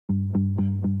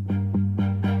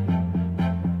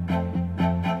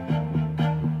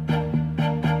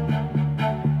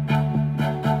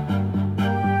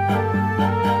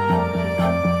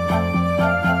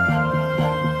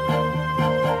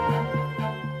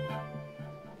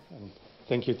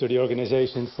Thank you to the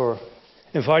organization for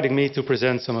inviting me to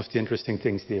present some of the interesting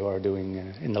things they are doing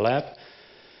in the lab.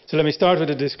 So let me start with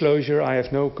a disclosure. I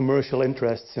have no commercial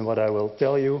interests in what I will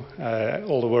tell you.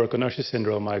 All the work on Usher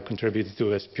syndrome I contributed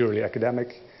to is purely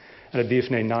academic. And the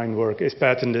DFNA9 work is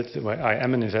patented. I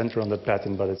am an inventor on that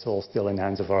patent, but it's all still in the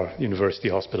hands of our university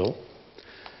hospital.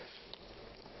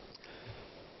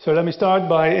 So let me start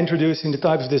by introducing the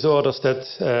types of disorders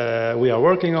that we are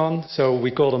working on. So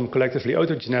we call them collectively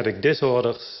otogenetic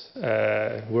disorders.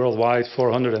 Worldwide,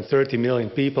 430 million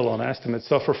people on estimate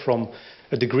suffer from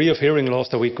a degree of hearing loss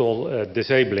that we call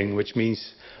disabling, which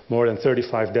means more than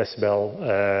 35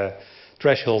 decibel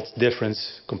threshold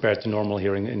difference compared to normal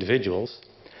hearing individuals.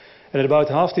 And in about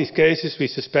half these cases, we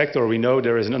suspect or we know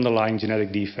there is an underlying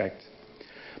genetic defect.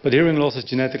 But hearing loss is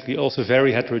genetically also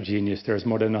very heterogeneous. There's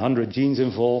more than 100 genes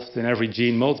involved. In every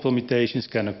gene, multiple mutations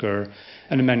can occur.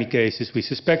 And in many cases, we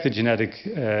suspect a genetic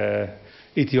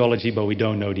etiology, but we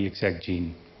don't know the exact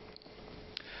gene.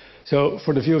 So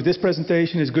for the view of this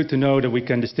presentation, it's good to know that we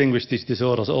can distinguish these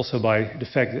disorders also by the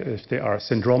fact that if they are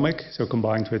syndromic, so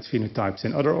combined with phenotypes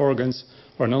in other organs,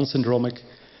 or non-syndromic,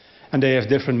 and they have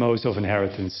different modes of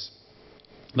inheritance.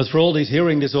 But for all these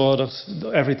hearing disorders,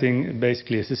 everything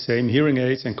basically is the same. Hearing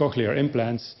aids and cochlear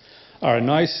implants are a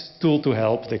nice tool to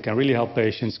help. They can really help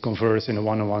patients converse in a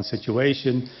one-on-one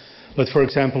situation. But for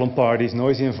example, on parties,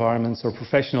 noisy environments, or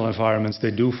professional environments, they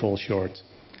do fall short.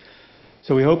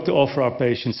 So we hope to offer our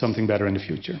patients something better in the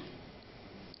future.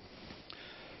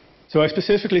 So I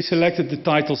specifically selected the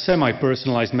title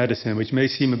semi-personalized medicine, which may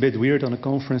seem a bit weird on a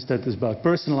conference that is about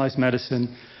personalized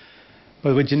medicine.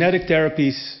 But with genetic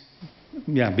therapies,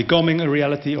 becoming a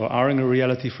reality or are a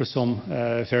reality for some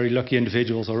very lucky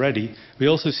individuals already, we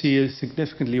also see a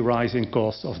significantly rising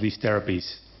cost of these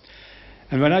therapies.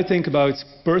 And when I think about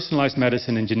personalized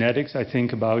medicine and genetics, I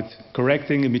think about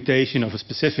correcting a mutation of a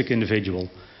specific individual.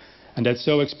 And that's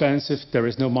so expensive, there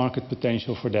is no market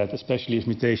potential for that, especially if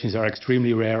mutations are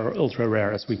extremely rare or ultra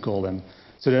rare, as we call them.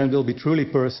 So then it will be truly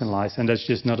personalized, and that's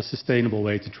just not a sustainable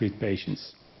way to treat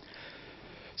patients.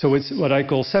 So it's what I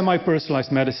call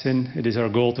semi-personalized medicine. It is our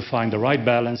goal to find the right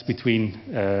balance between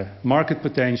market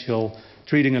potential,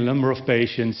 treating a number of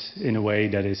patients in a way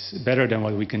that is better than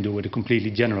what we can do with a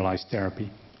completely generalized therapy.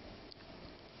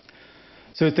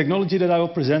 So the technology that I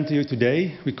will present to you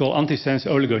today, we call Antisense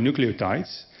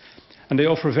oligonucleotides. And they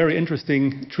offer a very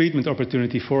interesting treatment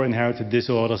opportunity for inherited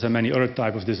disorders and many other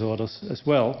types of disorders as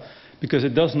well, because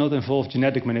it does not involve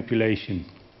genetic manipulation.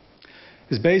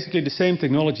 It's basically the same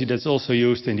technology that's also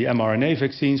used in the mRNA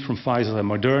vaccines from Pfizer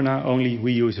and Moderna, only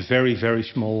we use a very, very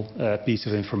small piece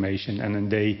of information, and then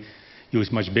they use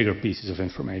much bigger pieces of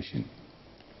information.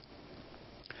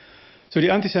 So the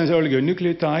antisense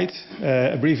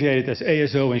oligonucleotide, abbreviated as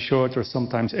ASO in short, or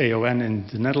sometimes AON in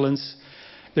the Netherlands,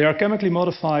 they are chemically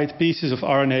modified pieces of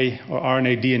RNA or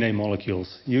RNA-DNA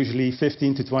molecules, usually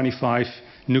 15 to 25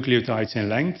 nucleotides in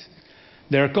length.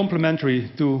 They are complementary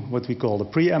to what we call the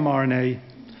pre-mRNA,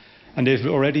 and they've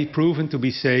already proven to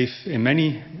be safe in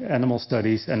many animal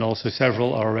studies, and also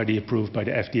several are already approved by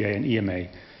the FDA and EMA.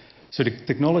 So the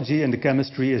technology and the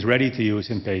chemistry is ready to use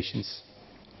in patients.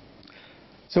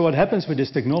 So what happens with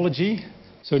this technology?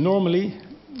 So normally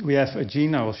we have a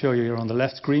gene, I will show you here on the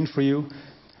left screen for you,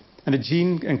 and the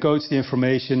gene encodes the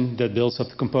information that builds up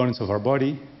the components of our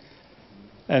body.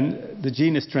 And the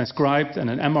gene is transcribed and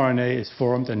an mRNA is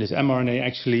formed, and this mRNA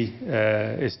actually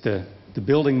is the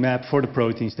building map for the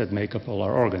proteins that make up all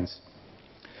our organs.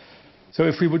 So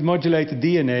if we would modulate the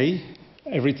DNA,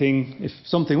 if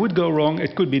something would go wrong,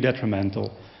 it could be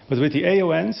detrimental. But with the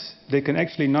AONs, they can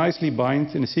actually nicely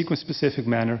bind in a sequence-specific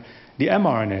manner the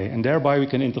mRNA, and thereby we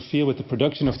can interfere with the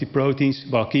production of the proteins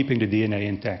while keeping the DNA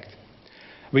intact.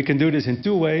 We can do this in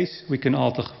two ways. We can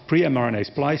alter pre-mRNA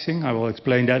splicing, I will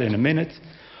explain that in a minute,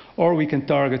 or we can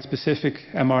target specific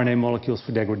mRNA molecules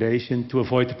for degradation to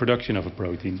avoid the production of a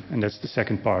protein, and that's the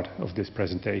second part of this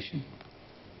presentation.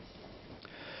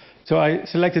 So I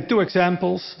selected two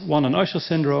examples, one on Usher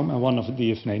syndrome and one of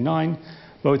DFNA9.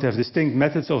 Both have distinct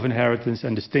methods of inheritance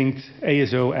and distinct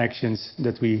ASO actions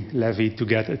that we levy to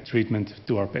get a treatment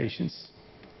to our patients.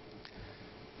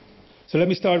 So let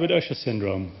me start with Usher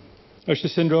syndrome. Usher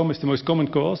syndrome is the most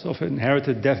common cause of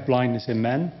inherited deaf blindness in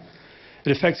men.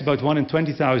 It affects about 1 in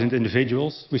 20,000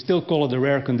 individuals. We still call it a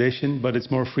rare condition, but it's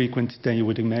more frequent than you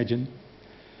would imagine.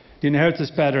 The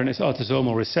inheritance pattern is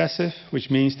autosomal recessive,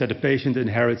 which means that the patient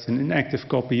inherits an inactive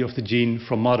copy of the gene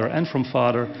from mother and from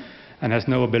father and has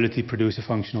no ability to produce a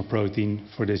functional protein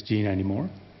for this gene anymore.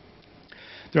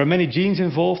 There are many genes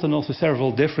involved and also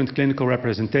several different clinical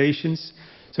representations.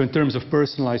 So in terms of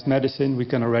personalized medicine, we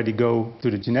can already go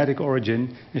to the genetic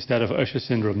origin instead of Usher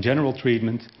syndrome general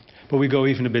treatment, but we go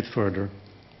even a bit further.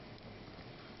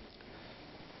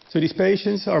 So these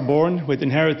patients are born with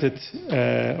inherited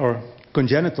or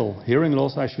congenital hearing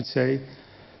loss, I should say.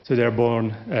 So they're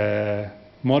born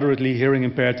moderately hearing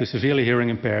impaired to severely hearing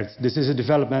impaired. This is a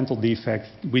developmental defect.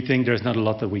 We think there's not a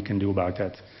lot that we can do about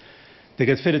that. They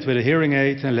get fitted with a hearing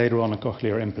aid and later on a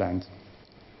cochlear implant.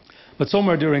 But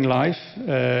somewhere during life,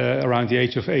 around the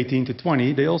age of 18 to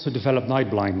 20, they also develop night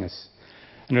blindness.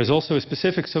 And there's also a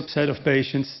specific subset of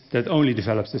patients that only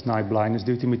develops this night blindness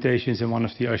due to mutations in one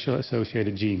of the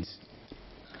Usher-associated genes.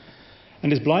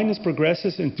 And this blindness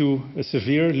progresses into a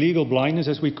severe legal blindness,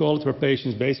 as we call it, where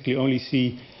patients basically only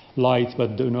see light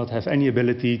but do not have any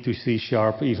ability to see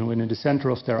sharp even within the center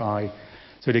of their eye.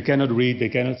 So they cannot read, they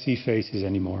cannot see faces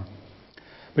anymore.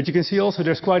 But you can see also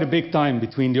there's quite a big time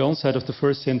between the onset of the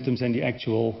first symptoms and the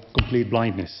actual complete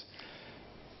blindness.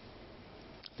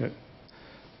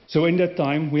 So in that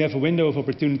time, we have a window of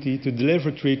opportunity to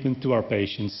deliver treatment to our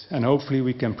patients, and hopefully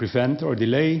we can prevent or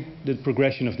delay the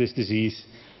progression of this disease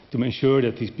to ensure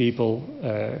that these people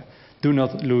do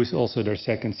not lose also their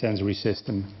second sensory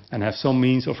system and have some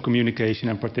means of communication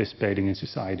and participating in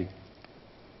society.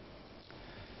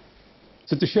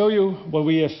 So to show you what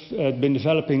we have been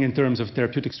developing in terms of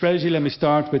therapeutic strategy, let me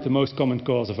start with the most common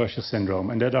cause of Usher syndrome,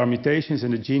 and that are mutations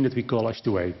in the gene that we call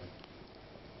USH2A.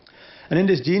 And in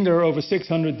this gene, there are over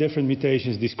 600 different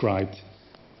mutations described.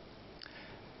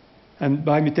 And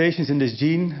by mutations in this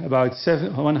gene, about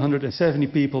 170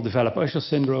 people develop Usher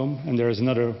syndrome, and there is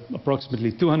another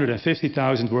approximately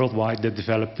 250,000 worldwide that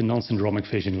develop the non-syndromic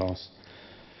vision loss.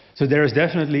 So there is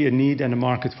definitely a need and a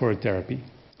market for a therapy.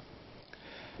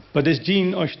 But this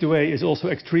gene, USH2A, is also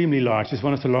extremely large. It's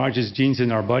one of the largest genes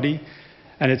in our body,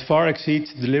 and it far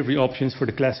exceeds delivery options for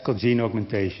the classical gene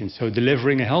augmentation. So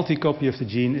delivering a healthy copy of the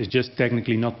gene is just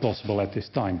technically not possible at this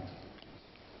time.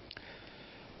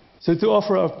 So to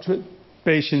offer our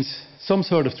patients some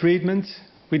sort of treatment,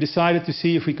 we decided to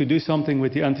see if we could do something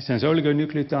with the Antisense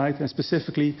oligonucleotide, and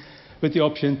specifically with the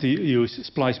option to use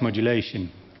splice modulation.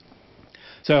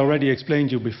 So I already explained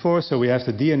to you before, so we have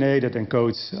the DNA that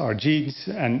encodes our genes,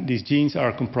 and these genes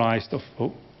are comprised of,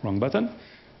 of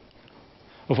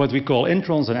what we call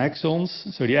introns and exons.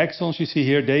 So the exons you see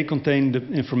here, they contain the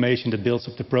information that builds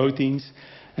up the proteins,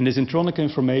 and this intronic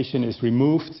information is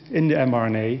removed in the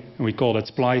mRNA, and we call that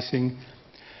splicing.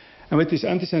 And with these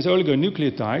antisense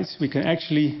oligonucleotides, we can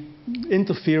actually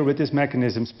interfere with this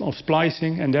mechanism of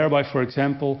splicing, and thereby, for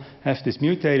example, have this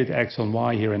mutated exon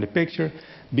Y here in the picture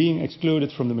being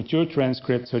excluded from the mature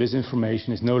transcript, so this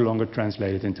information is no longer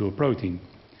translated into a protein.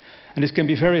 And this can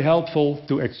be very helpful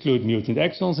to exclude mutant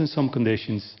exons in some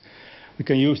conditions. We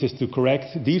can use this to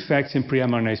correct defects in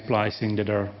pre-mRNA splicing that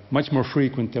are much more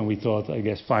frequent than we thought, I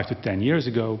guess, 5 to 10 years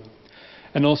ago.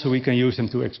 And also we can use them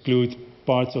to exclude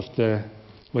parts of the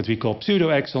what we call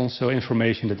pseudoexons, so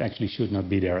information that actually should not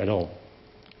be there at all.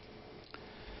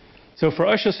 So for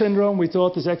Usher syndrome, we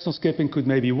thought this exon skipping could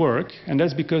maybe work, and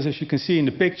that's because, as you can see in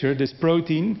the picture, this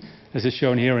protein, as is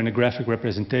shown here in a graphic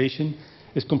representation,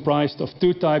 is comprised of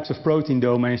two types of protein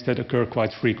domains that occur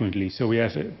quite frequently. So we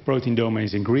have protein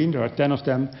domains in green, there are 10 of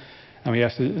them, and we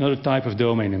have another type of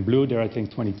domain in blue, there are I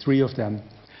think 23 of them.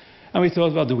 And we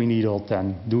thought, well, do we need all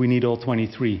 10? Do we need all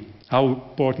 23? How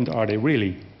important are they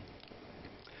really?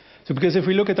 So because if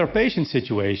we look at our patient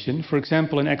situation, for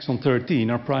example, in exon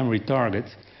 13, our primary target,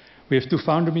 we have 2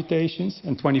 founder mutations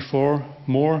and 24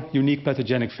 more unique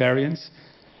pathogenic variants.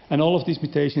 And all of these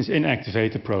mutations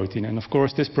inactivate the protein. And of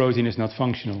course, this protein is not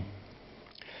functional.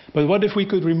 But what if we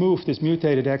could remove this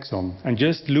mutated exon and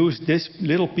just lose this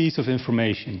little piece of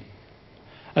information?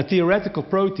 A theoretical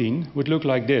protein would look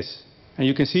like this. And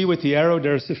you can see with the arrow,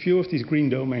 there's a few of these green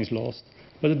domains lost.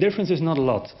 But the difference is not a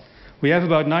lot. We have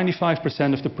about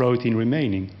 95% of the protein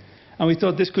remaining. And we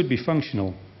thought this could be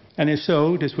functional. And if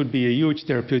so, this would be a huge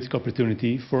therapeutic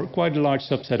opportunity for quite a large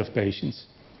subset of patients.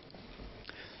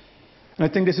 And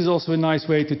I think this is also a nice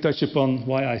way to touch upon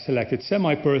why I selected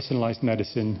semi-personalized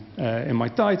medicine in my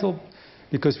title,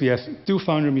 because we have 2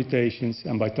 founder mutations,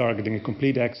 and by targeting a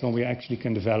complete exon, we actually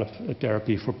can develop a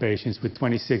therapy for patients with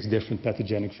 26 different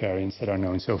pathogenic variants that are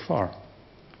known so far.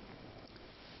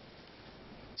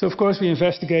 So of course we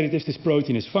investigated if this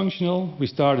protein is functional. We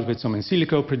started with some in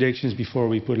silico predictions before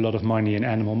we put a lot of money in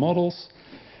animal models.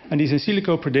 And these in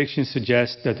silico predictions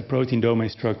suggest that the protein domain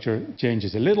structure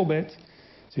changes a little bit.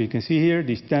 So you can see here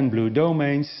these 10 blue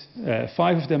domains,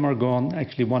 5 of them are gone.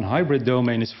 Actually 1 hybrid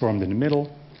domain is formed in the middle.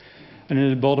 And in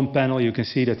the bottom panel you can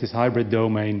see that this hybrid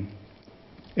domain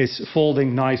is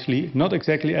folding nicely, not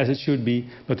exactly as it should be,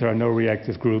 but there are no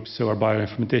reactive groups, so our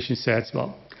bioinformatician says,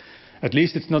 well, at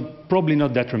least it's probably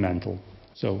not detrimental.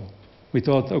 So we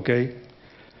thought, okay,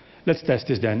 let's test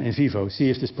this then in vivo, see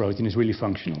if this protein is really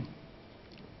functional.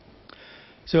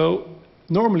 So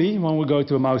normally one will go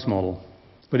to a mouse model,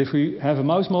 but if we have a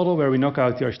mouse model where we knock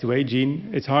out the USH2A gene,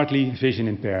 it's hardly vision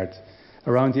impaired.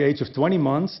 Around the age of 20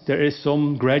 months, there is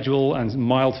some gradual and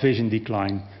mild vision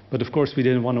decline. But of course, we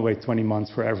didn't want to wait 20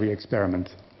 months for every experiment.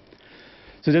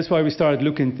 So that's why we started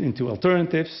looking into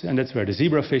alternatives, and that's where the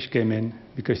zebrafish came in,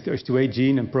 because the USH2A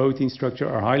gene and protein structure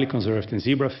are highly conserved in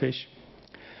zebrafish.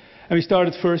 And we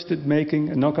started first at making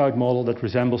a knockout model that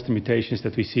resembles the mutations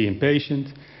that we see in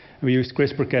patients. And we used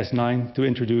CRISPR-Cas9 to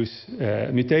introduce a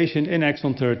mutation in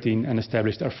exon 13 and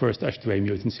established our first USH2A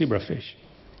mutant zebrafish.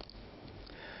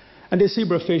 And this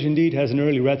zebrafish indeed has an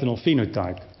early retinal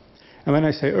phenotype. And when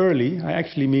I say early, I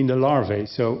actually mean the larvae.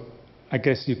 So I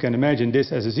guess you can imagine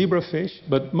this as a zebrafish,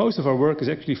 but most of our work is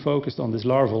actually focused on this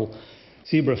larval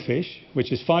zebrafish,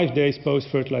 which is 5 days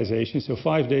post-fertilization, so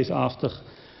 5 days after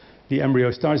the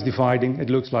embryo starts dividing, it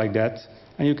looks like that.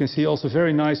 And you can see also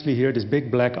very nicely here this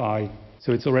big black eye.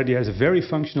 So it already has a very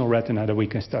functional retina that we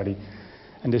can study.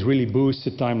 And this really boosts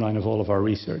the timeline of all of our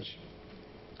research.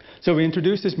 So we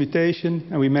introduced this mutation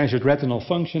and we measured retinal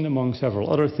function among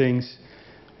several other things.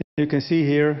 You can see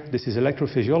here, this is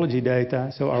electrophysiology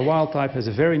data. So our wild type has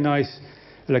a very nice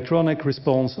electronic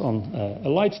response on a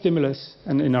light stimulus,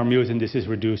 and in our mutant this is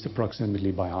reduced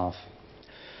approximately by half.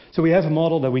 So we have a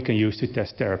model that we can use to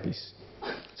test therapies.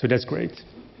 So that's great.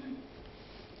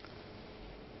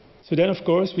 So then of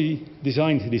course we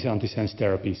designed these antisense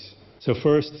therapies. So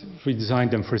first we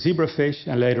designed them for zebrafish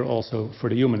and later also for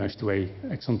the human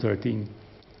USH2A exon 13.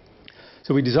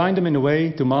 So we designed them in a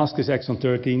way to mask this exon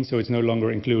 13 so it's no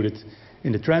longer included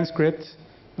in the transcript.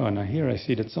 Oh, now here I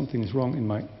see that something is wrong in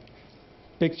my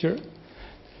picture.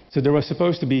 So there was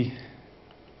supposed to be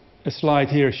a slide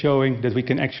here showing that we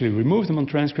can actually remove them on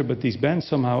transcript, but these bands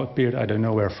somehow appeared, I don't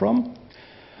know where from.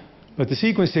 But the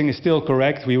sequencing is still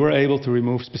correct. We were able to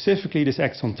remove specifically this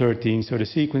exon 13. So the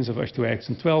sequence of USH2A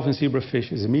exon 12 in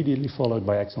zebrafish is immediately followed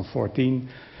by exon 14.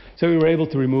 So we were able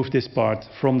to remove this part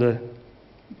from the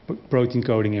protein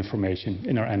coding information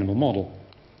in our animal model.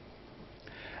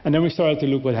 And then we started to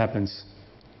look what happens.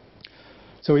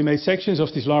 So we made sections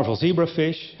of this larval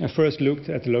zebrafish and first looked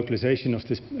at the localization of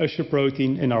this Usher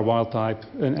protein in our wild type,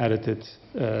 unedited,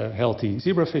 healthy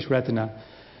zebrafish retina.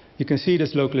 You can see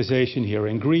this localization here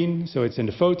in green, so it's in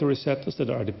the photoreceptors that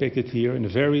are depicted here in a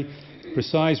very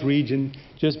precise region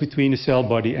just between the cell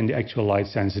body and the actual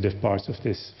light-sensitive parts of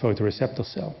this photoreceptor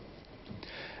cell.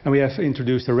 And we have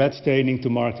introduced a red staining to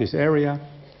mark this area.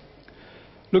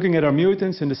 Looking at our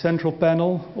mutants in the central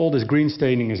panel, all this green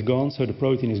staining is gone, so the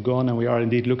protein is gone, and we are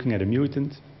indeed looking at a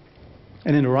mutant.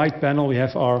 And in the right panel, we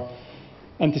have our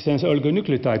Antisense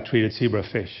oligonucleotide treated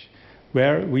zebrafish,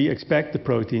 where we expect the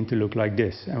protein to look like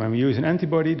this. And when we use an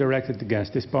antibody directed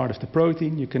against this part of the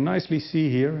protein, you can nicely see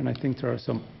here, and I think there are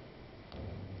some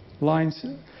lines,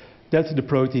 that the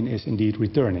protein is indeed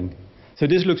returning. So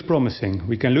this looks promising.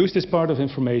 We can lose this part of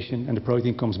information and the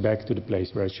protein comes back to the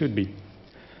place where it should be.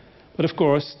 But of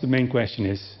course, the main question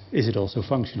is it also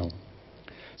functional?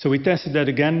 So we tested that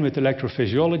again with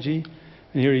electrophysiology.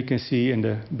 And here you can see in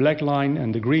the black line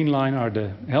and the green line are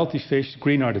the healthy fish.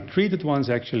 Green are the treated ones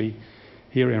actually.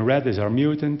 Here in red is our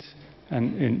mutant.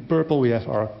 And in purple we have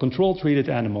our control treated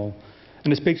animal.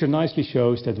 And this picture nicely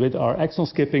shows that with our exon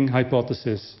skipping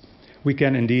hypothesis, we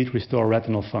can indeed restore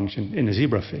retinal function in a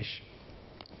zebrafish.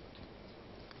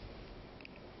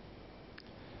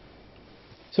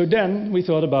 So then we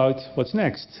thought about what's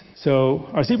next. So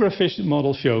our zebrafish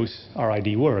model shows our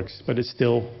ID works, but it's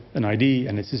still an ID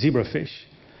and it's a zebrafish.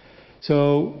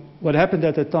 So what happened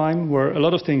at that time were a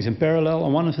lot of things in parallel,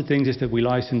 and one of the things is that we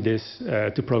licensed this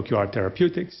to ProQR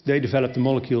Therapeutics. They developed a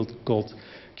molecule called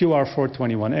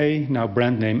QR421A, now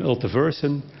brand name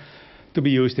Ultevursen, to be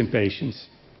used in patients.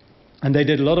 And they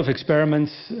did a lot of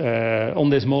experiments on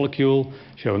this molecule,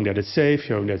 showing that it's safe,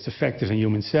 showing that it's effective in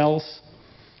human cells.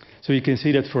 So you can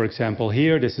see that, for example,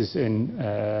 here, this is in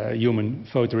human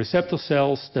photoreceptor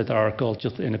cells that are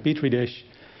cultured in a petri dish.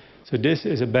 So this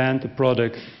is a band, a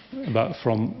product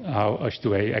from how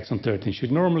USH2A exon 13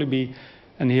 should normally be.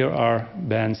 And here are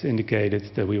bands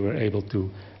indicated that we were able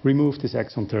to remove this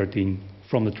exon 13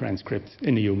 from the transcript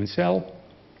in the human cell.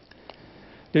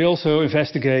 They also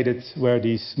investigated where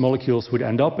these molecules would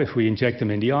end up if we inject them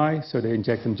in the eye. So they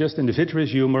inject them just in the vitreous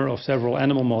humor of several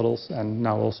animal models and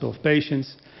now also of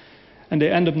patients. And they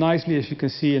end up nicely, as you can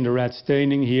see in the red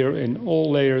staining here, in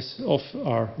all layers of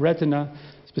our retina,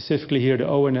 specifically here the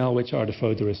ONL, which are the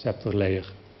photoreceptor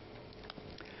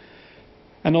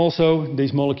And also,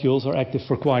 these molecules are active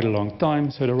for quite a long time.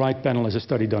 So the right panel is a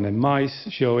study done in mice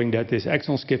showing that this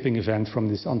exon skipping event from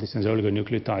this antisense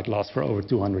oligonucleotide lasts for over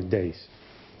 200 days.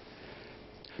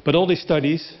 But all these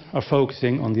studies are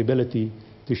focusing on the ability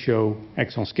to show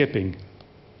exon skipping.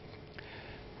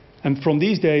 And from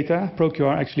these data,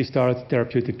 ProQR actually started a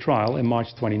therapeutic trial in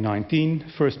March 2019.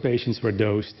 First patients were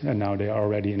dosed, and now they are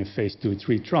already in a phase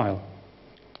 2/3 trial.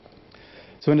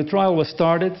 So when the trial was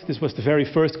started, this was the very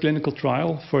first clinical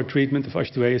trial for treatment of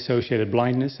USH2A-associated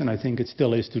blindness, and I think it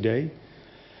still is today.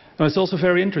 And it's also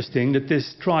very interesting that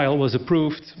this trial was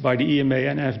approved by the EMA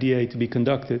and FDA to be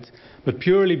conducted, but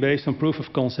purely based on proof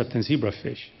of concept in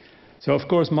zebrafish. So of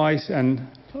course mice and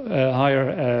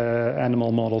higher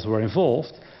animal models were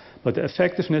involved, but the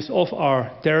effectiveness of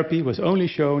our therapy was only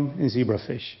shown in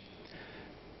zebrafish.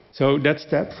 So that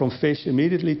step from fish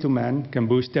immediately to man can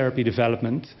boost therapy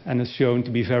development and is shown to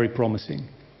be very promising.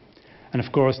 And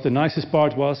of course, the nicest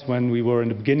part was when we were in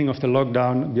the beginning of the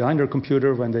lockdown behind our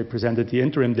computer when they presented the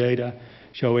interim data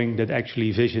showing that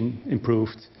actually vision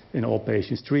improved in all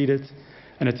patients treated.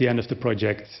 And at the end of the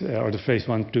project, or the phase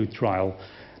 1/2 trial,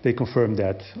 they confirmed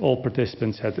that all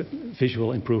participants had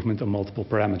visual improvement on multiple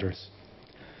parameters.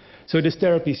 So this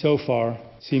therapy so far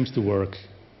seems to work.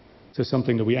 So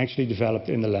something that we actually developed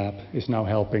in the lab is now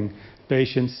helping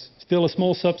patients. Still a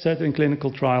small subset in clinical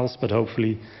trials, but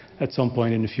hopefully at some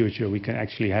point in the future we can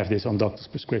actually have this on doctor's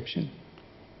prescription.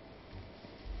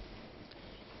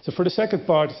 So for the second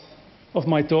part of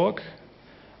my talk,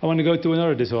 I want to go to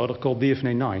another disorder called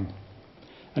DFNA9.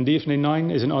 And DFNA9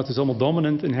 is an autosomal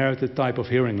dominant inherited type of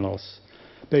hearing loss.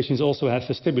 Patients also have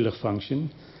vestibular function,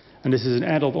 and this is an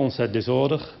adult onset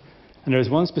disorder. And there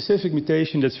is one specific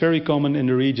mutation that's very common in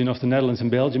the region of the Netherlands and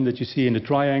Belgium that you see in the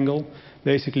triangle.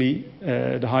 Basically,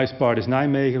 the highest part is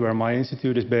Nijmegen, where my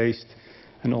institute is based,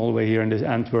 and all the way here in this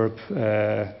Antwerp,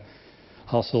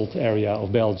 Hasselt area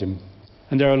of Belgium.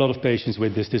 And there are a lot of patients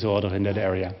with this disorder in that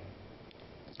area.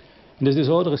 And this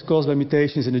disorder is caused by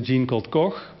mutations in a gene called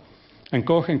COG. And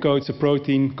COG encodes a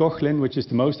protein, coglin, which is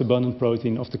the most abundant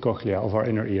protein of the cochlea of our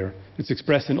inner ear. It's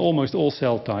expressed in almost all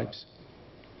cell types.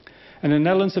 And in the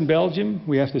Netherlands and Belgium,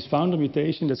 we have this founder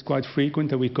mutation that's quite frequent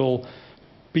that we call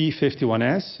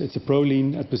P51S. It's a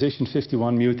proline at position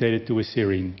 51 mutated to a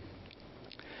serine.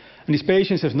 And these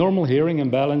patients have normal hearing and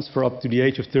balance for up to the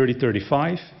age of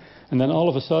 30-35. And then all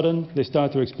of a sudden, they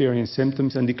start to experience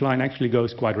symptoms and decline actually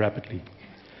goes quite rapidly.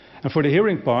 And for the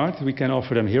hearing part, we can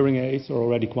offer them hearing aids or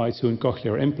already quite soon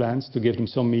cochlear implants to give them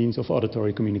some means of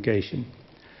auditory communication.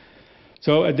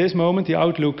 So at this moment, the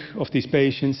outlook of these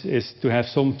patients is to have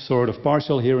some sort of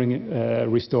partial hearing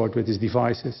restored with these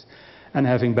devices and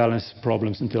having balance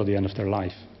problems until the end of their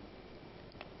life.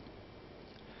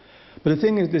 But the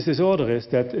thing is, this disorder is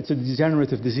that it's a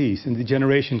degenerative disease and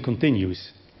degeneration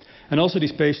continues. And also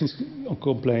these patients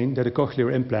complain that a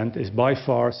cochlear implant is by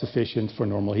far sufficient for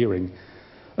normal hearing.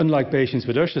 Unlike patients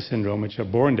with Usher syndrome, which are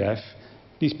born deaf,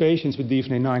 these patients with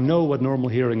DFNA9 know what normal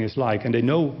hearing is like, and they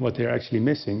know what they're actually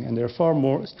missing, and they're far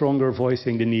more stronger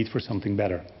voicing the need for something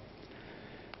better.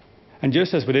 And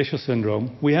just as with Usher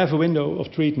syndrome, we have a window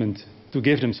of treatment to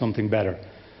give them something better.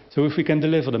 So if we can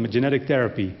deliver them a genetic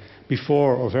therapy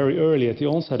before or very early at the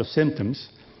onset of symptoms,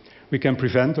 we can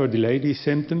prevent or delay these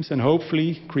symptoms and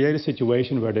hopefully create a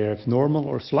situation where they have normal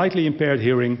or slightly impaired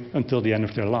hearing until the end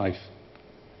of their life.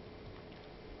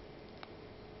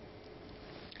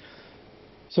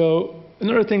 So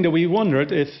another thing that we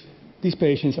wondered if these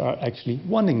patients are actually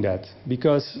wanting that,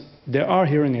 because there are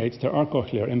hearing aids, there are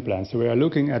cochlear implants, so we are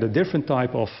looking at a different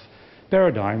type of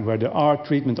paradigm where there are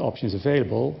treatment options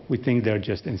available. We think they're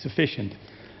just insufficient.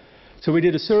 So we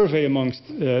did a survey amongst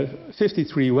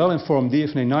 53 well-informed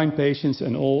DFNA9 patients,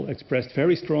 and all expressed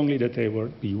very strongly that they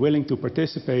would be willing to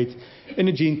participate in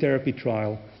a gene therapy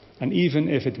trial, and even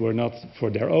if it were not for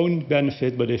their own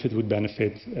benefit, but if it would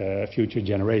benefit future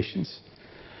generations.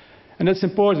 And that's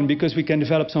important because we can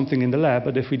develop something in the lab,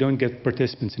 but if we don't get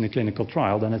participants in a clinical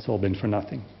trial, then it's all been for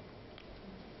nothing.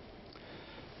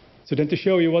 So then to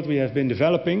show you what we have been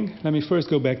developing, let me first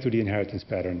go back to the inheritance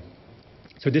pattern.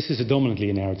 So this is a dominantly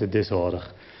inherited disorder.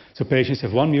 So patients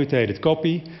have one mutated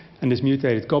copy, and this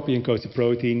mutated copy encodes a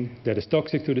protein that is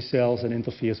toxic to the cells and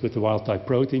interferes with the wild-type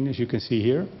protein, as you can see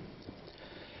here.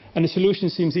 And the solution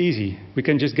seems easy. We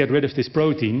can just get rid of this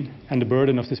protein, and the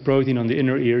burden of this protein on the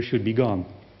inner ear should be gone.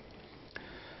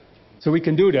 So we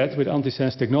can do that with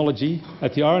Antisense technology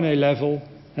at the RNA level,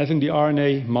 having the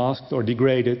RNA masked or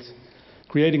degraded,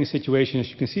 creating a situation, as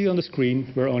you can see on the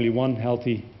screen, where only one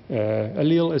healthy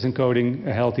allele is encoding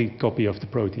a healthy copy of the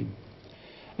protein.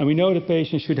 And we know the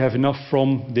patient should have enough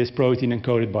from this protein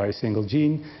encoded by a single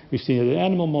gene. We've seen it in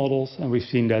animal models, and we've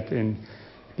seen that in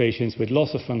patients with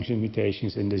loss of function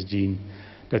mutations in this gene,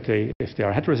 that they, if they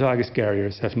are heterozygous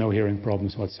carriers, have no hearing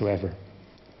problems whatsoever.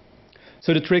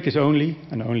 So the trick is only,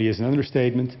 and only is an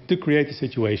understatement, to create the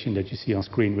situation that you see on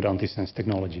screen with Antisense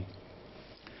technology.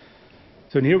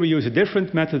 So here we use a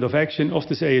different method of action of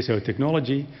this ASO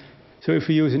technology. So if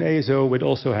we use an ASO which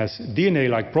also has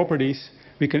DNA-like properties,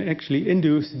 we can actually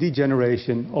induce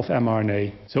degeneration of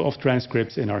mRNA, so of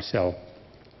transcripts in our cell.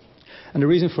 And the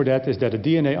reason for that is that a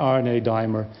DNA-RNA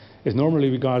dimer is normally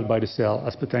regarded by the cell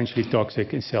as potentially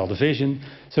toxic in cell division,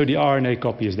 so the RNA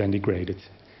copy is then degraded.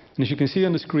 And as you can see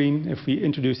on the screen, if we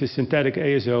introduce this synthetic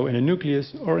ASO in a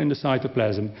nucleus or in the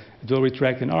cytoplasm, it will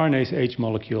retract an RNase H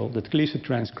molecule that cleaves the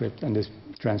transcript, and this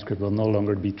transcript will no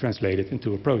longer be translated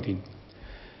into a protein.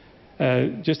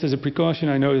 Just as a precaution,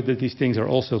 I know that these things are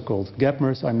also called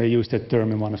gapmers. I may use that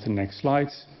term in one of the next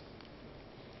slides.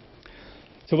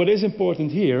 So what is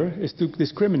important here is to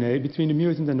discriminate between the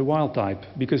mutant and the wild type,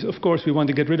 because of course we want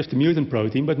to get rid of the mutant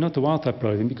protein but not the wild type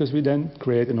protein, because we then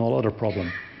create an all other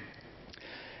problem.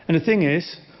 And the thing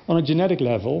is, on a genetic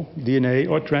level, DNA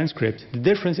or transcript, the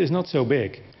difference is not so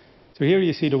big. So here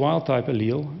you see the wild type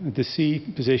allele, the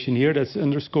C position here that's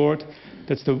underscored,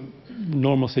 that's the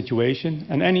normal situation,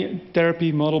 and any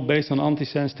therapy model based on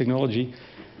Antisense technology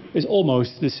is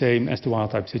almost the same as the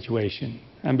wild type situation.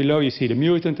 And below you see the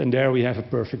mutant, and there we have a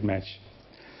perfect match.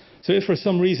 So if for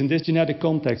some reason this genetic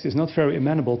context is not very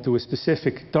amenable to a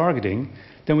specific targeting,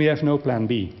 then we have no plan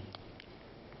B.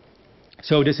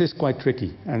 So this is quite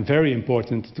tricky and very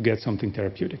important to get something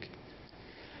therapeutic.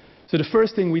 So the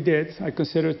first thing we did, I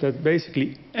considered that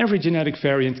basically every genetic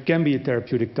variant can be a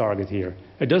therapeutic target here.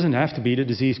 It doesn't have to be the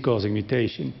disease-causing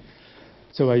mutation.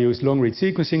 So I used long-read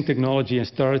sequencing technology and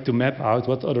started to map out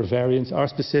what other variants are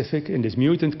specific in this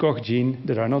mutant COG gene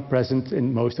that are not present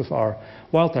in most of our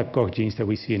wild-type COG genes that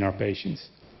we see in our patients.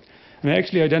 And I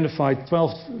actually identified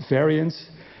 12 variants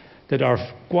that are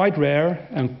quite rare,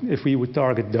 and if we would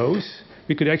target those,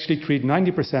 we could actually treat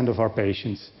 90% of our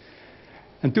patients.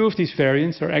 And 2 of these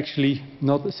variants are actually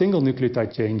not single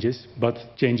nucleotide changes, but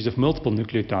changes of multiple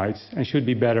nucleotides, and should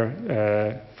be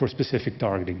better for specific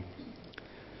targeting.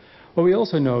 What we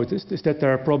also noticed is that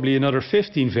there are probably another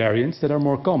 15 variants that are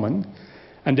more common,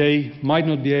 and they might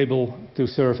not be able to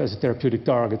serve as a therapeutic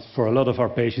target for a lot of our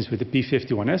patients with the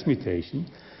P51S mutation,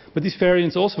 but these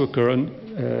variants also occur in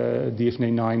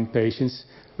DFNA9 patients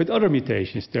with other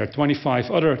mutations. There are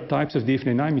 25 other types of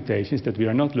DFNA9 mutations that we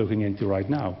are not looking into right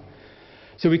now.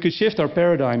 So we could shift our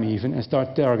paradigm even and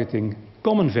start targeting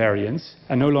common variants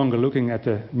and no longer looking at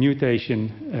the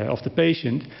mutation of the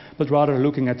patient, but rather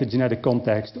looking at the genetic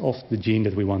context of the gene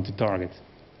that we want to target.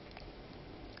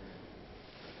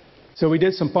 So we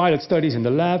did some pilot studies in the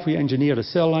lab. We engineered a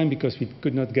cell line because we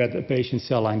could not get a patient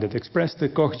cell line that expressed the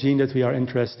COG gene that we are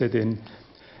interested in.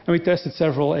 And we tested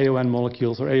several AON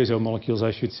molecules, or ASO molecules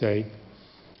I should say.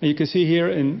 And you can see here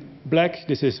in black,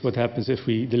 this is what happens if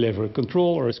we deliver a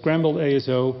control or a scrambled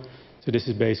ASO. So this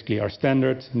is basically our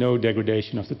standard, no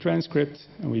degradation of the transcript.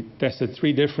 And we tested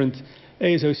 3 different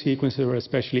ASO sequences, or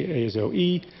especially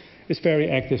ASO-E is very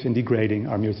active in degrading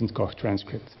our mutant COG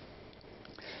transcript.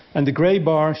 And the gray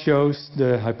bar shows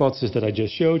the hypothesis that I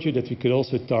just showed you, that we could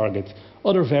also target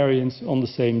other variants on the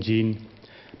same gene.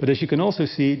 But as you can also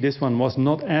see, this one was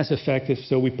not as effective,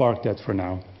 so we parked that for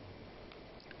now.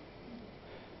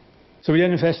 So we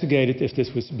then investigated if this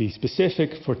would be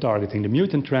specific for targeting the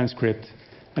mutant transcript.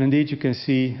 And indeed you can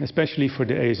see, especially for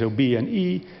the ASO-B and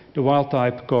E, the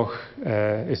wild-type COG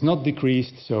is not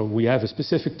decreased, so we have a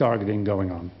specific targeting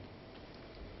going on.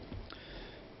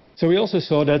 So we also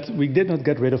saw that we did not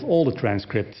get rid of all the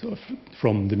transcript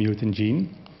from the mutant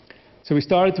gene. So we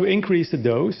started to increase the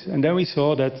dose, and then we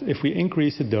saw that if we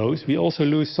increase the dose, we also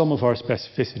lose some of our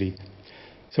specificity.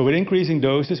 So with increasing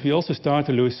doses, we also start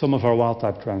to lose some of our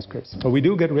wild-type transcripts. But we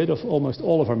do get rid of almost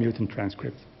all of our mutant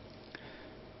transcript.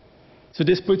 So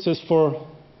this puts us for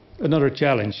another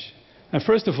challenge. And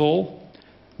first of all,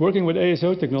 working with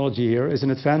ASO technology here is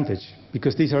an advantage,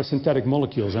 because these are synthetic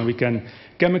molecules, and we can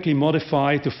chemically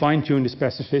modify to fine-tune the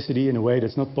specificity in a way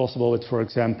that's not possible with, for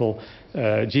example,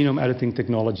 genome editing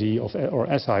technology or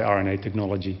siRNA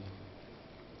technology.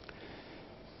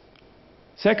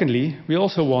 Secondly, we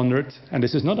also wondered, and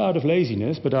this is not out of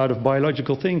laziness, but out of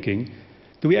biological thinking,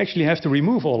 do we actually have to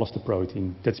remove all of the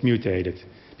protein that's mutated?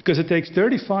 Because it takes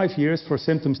 35 years for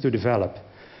symptoms to develop.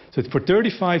 So for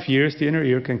 35 years, the inner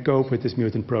ear can cope with this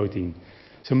mutant protein.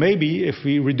 So maybe if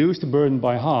we reduce the burden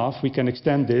by half, we can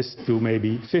extend this to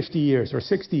maybe 50 years or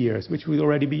 60 years, which would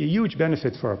already be a huge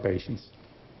benefit for our patients.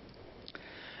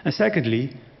 And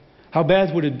secondly, how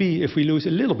bad would it be if we lose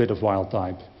a little bit of wild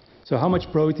type? So how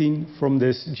much protein from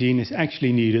this gene is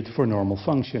actually needed for normal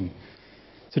function?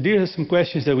 So these are some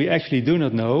questions that we actually do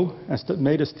not know, and that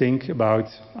made us think about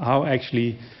how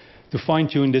actually to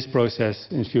fine-tune this process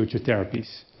in future therapies.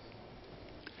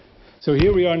 So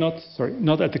here we are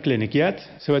not at the clinic yet.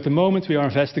 So at the moment we are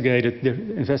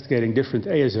investigating different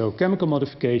ASO chemical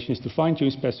modifications to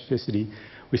fine-tune specificity.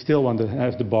 We still want to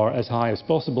have the bar as high as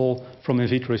possible from in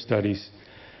vitro studies.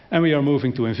 And we are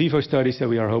moving to in vivo studies that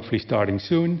we are hopefully starting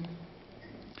soon.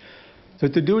 So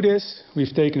to do this,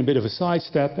 we've taken a bit of a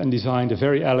sidestep and designed a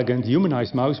very elegant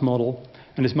humanized mouse model.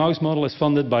 And this mouse model is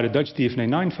funded by the Dutch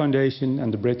DFNA9 Foundation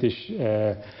and the British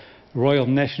Royal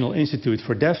National Institute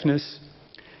for Deafness.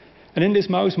 And in this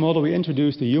mouse model, we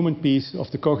introduced a human piece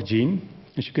of the COG gene,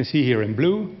 as you can see here in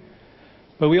blue.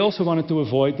 But we also wanted to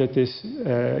avoid that this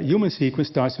human sequence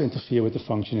starts to interfere with the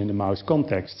function in the mouse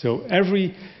context. So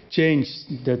every change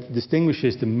that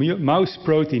distinguishes the mouse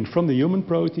protein from the human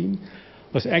protein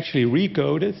was actually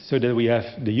recoded so that we have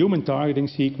the human targeting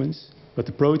sequence, but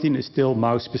the protein is still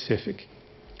mouse specific.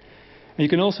 And you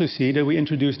can also see that we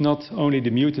introduced not only the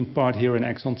mutant part here in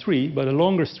exon 3, but a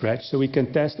longer stretch, so we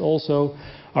can test also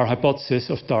our hypothesis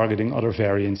of targeting other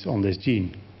variants on this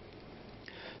gene.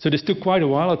 So this took quite a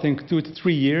while, I think 2 to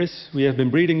 3 years. We have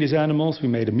been breeding these animals. We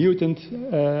made a mutant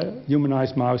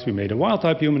humanized mouse. We made a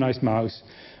wild-type humanized mouse.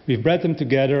 We've bred them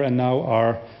together, and now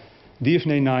our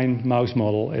DFNA9 mouse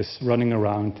model is running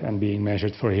around and being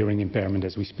measured for hearing impairment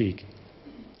as we speak.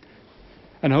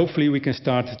 And hopefully we can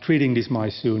start treating these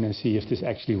mice soon and see if this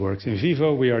actually works in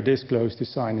vivo. We are this close to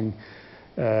signing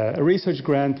a research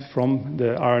grant from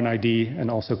the RNID and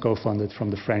also co-funded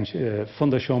from the French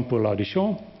Fondation pour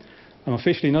l'Audition. I'm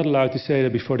officially not allowed to say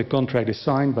that before the contract is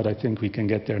signed, but I think we can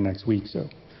get there next week. So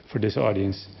for this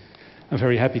audience, I'm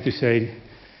very happy to say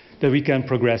that we can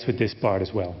progress with this part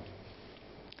as well.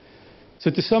 So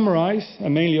to summarize,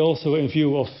 and mainly also in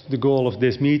view of the goal of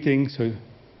this meeting, so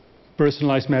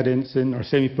personalized medicine or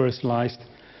semi-personalized.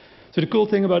 So the cool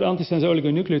thing about antisense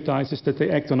oligonucleotides is that they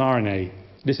act on RNA.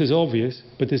 This is obvious,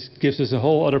 but this gives us a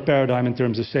whole other paradigm in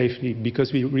terms of safety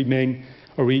because we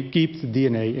keep the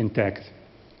DNA intact.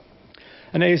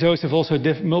 And ASOs have also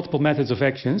multiple methods of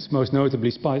actions, most notably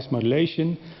splice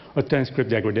modulation or transcript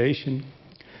degradation.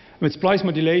 With splice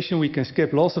modulation, we can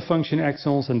skip loss of function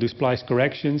exons and do splice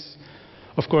corrections.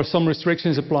 Of course, some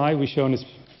restrictions apply. We've shown it's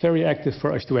very active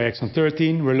for H2A exon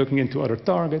 13. We're looking into other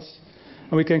targets.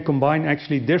 And we can combine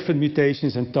actually different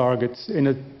mutations and targets in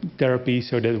a therapy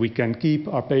so that we can keep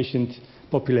our patient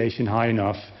population high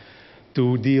enough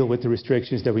to deal with the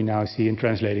restrictions that we now see in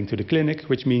translating to the clinic,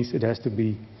 which means it has to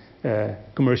be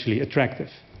commercially attractive.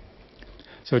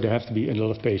 So there have to be a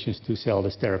lot of patients to sell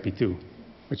this therapy to,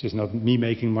 which is not me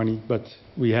making money, but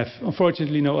we have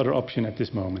unfortunately no other option at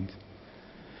this moment.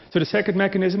 So the second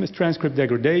mechanism is transcript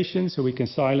degradation, so we can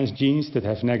silence genes that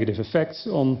have negative effects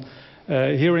on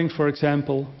hearing, for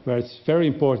example, where it's very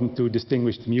important to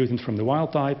distinguish the mutant from the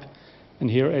wild type. And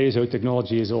here ASO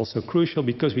technology is also crucial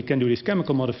because we can do these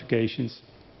chemical modifications.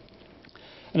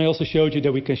 And I also showed you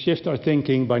that we can shift our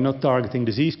thinking by not targeting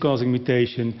disease-causing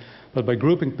mutation, but by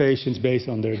grouping patients based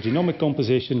on their genomic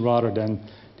composition rather than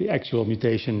the actual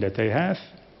mutation that they have.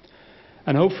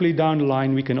 And hopefully down the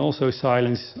line we can also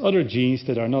silence other genes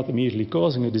that are not immediately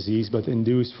causing a disease but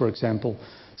induce, for example,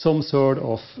 some sort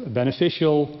of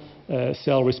beneficial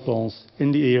cell response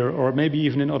in the ear or maybe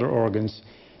even in other organs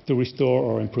to restore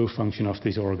or improve function of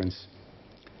these organs.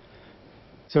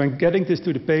 So in getting this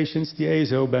to the patients, the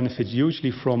ASO benefits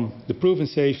hugely from the proven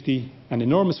safety and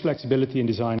enormous flexibility in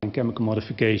designing chemical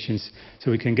modifications,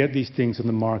 so we can get these things on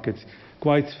the market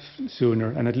quite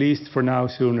sooner, and at least for now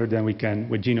sooner than we can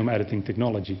with genome editing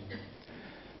technology.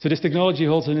 So this technology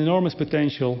holds an enormous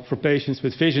potential for patients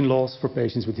with vision loss, for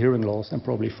patients with hearing loss, and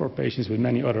probably for patients with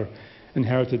many other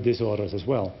inherited disorders as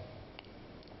well.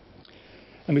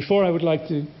 And before I would like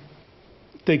to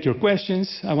take your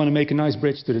questions, I want to make a nice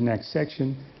bridge to the next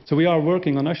section. So we are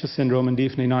working on Usher syndrome and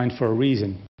DFNA9 for a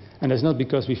reason, and that's not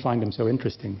because we find them so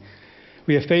interesting.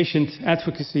 We have patient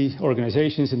advocacy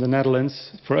organizations in the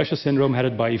Netherlands for Usher syndrome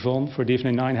headed by Yvonne, for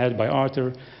DFNA9 headed by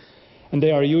Arthur, and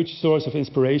they are a huge source of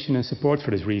inspiration and support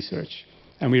for this research.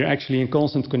 And we are actually in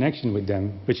constant connection with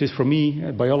them, which is for me,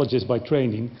 a biologist by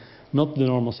training, not the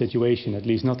normal situation, at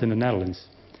least not in the Netherlands.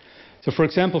 So for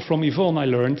example, from Yvonne I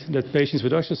learned that patients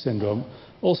with Usher syndrome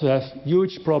also have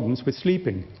huge problems with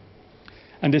sleeping.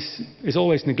 And this is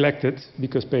always neglected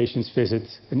because patients visit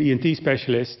an ENT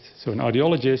specialist, so an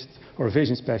audiologist or a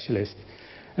vision specialist,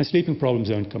 and sleeping problems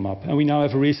don't come up. And we now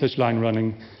have a research line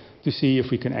running to see if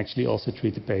we can actually also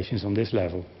treat the patients on this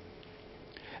level.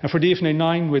 And for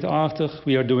DFNA9 with Arthur,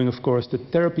 we are doing, of course, the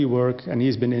therapy work, and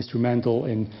he's been instrumental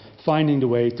in finding the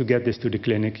way to get this to the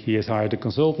clinic. He has hired a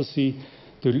consultancy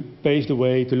to pave the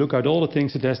way, to look at all the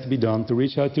things that has to be done, to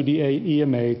reach out to the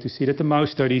EMA, to see that the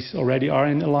mouse studies already are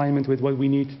in alignment with what we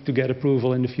need to get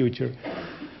approval in the future.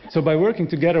 So by working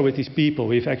together with these people,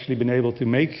 we've actually been able to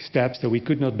make steps that we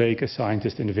could not make as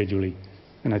scientists individually.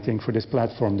 And I think for this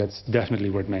platform, that's definitely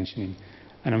worth mentioning.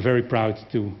 And I'm very proud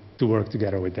to work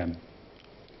together with them.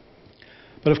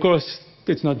 But of course,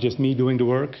 it's not just me doing the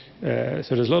work.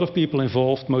 So there's a lot of people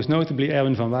involved, most notably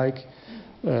Erwin van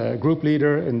Wijk, group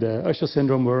leader in the Usher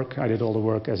syndrome work. I did all the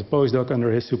work as a postdoc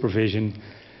under his supervision.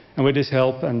 And with his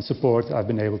help and support, I've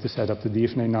been able to set up the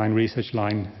DFNA9 research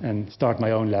line and start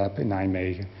my own lab in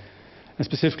Nijmegen. And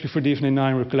specifically for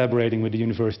DFNA9, we're collaborating with the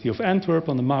University of Antwerp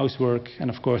on the mouse work. And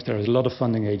of course, there is a lot of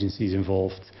funding agencies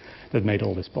involved that made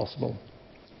all this possible.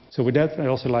 So with that, I'd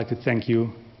also like to thank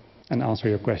you and answer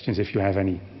your questions if you have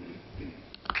any.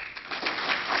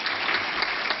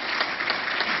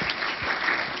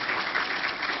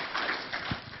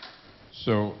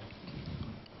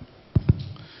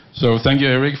 So thank you,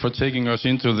 Erik, for taking us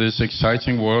into this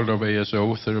exciting world of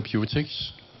ASO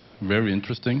therapeutics. Very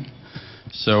interesting.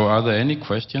 So are there any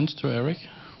questions to Erik?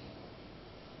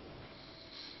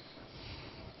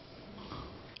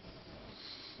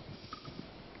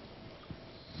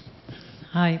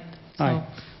 Hi. Hi.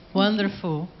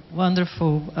 So,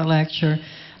 wonderful lecture.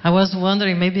 I was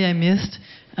wondering, maybe I missed,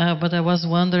 but I was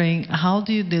wondering, how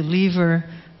do you deliver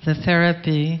the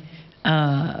therapy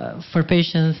for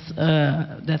patients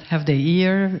that have the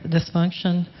ear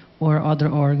dysfunction or other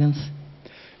organs?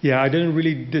 Yeah, I didn't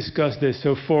really discuss this.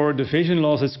 So for the vision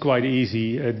loss, it's quite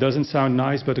easy. It doesn't sound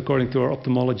nice, but according to our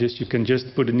ophthalmologist, you can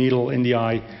just put a needle in the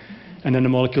eye and then the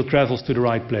molecule travels to the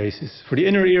right places. For the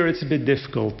inner ear, it's a bit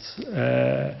difficult.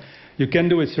 You can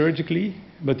do it surgically,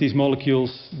 but these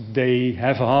molecules, they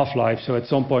have a half-life, so at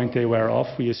some point they wear off.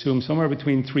 We assume somewhere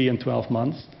between 3 and 12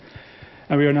 months.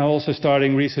 And we are now also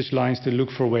starting research lines to look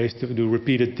for ways to do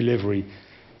repeated delivery.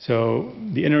 So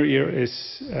the inner ear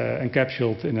is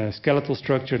encapsulated in a skeletal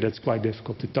structure that's quite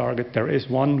difficult to target. There is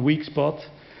one weak spot.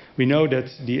 We know that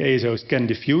the ASOs can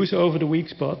diffuse over the weak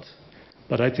spot,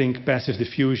 but I think passive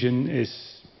diffusion is,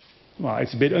 well,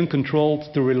 it's a bit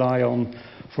uncontrolled to rely on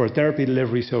for therapy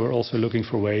delivery, so we're also looking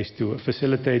for ways to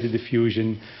facilitate the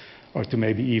diffusion or to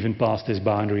maybe even pass this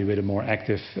boundary with a more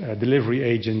active delivery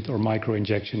agent or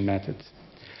microinjection method.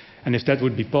 And if that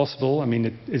would be possible, I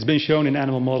mean, it's been shown in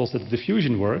animal models that the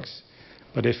diffusion works,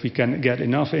 but if we can get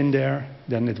enough in there,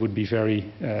 then it would be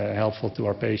very helpful to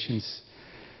our patients.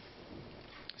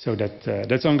 So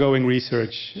that's ongoing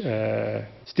research.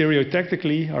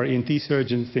 Stereotactically, our ENT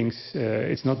surgeon thinks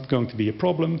it's not going to be a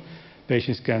problem.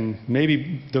 Patients can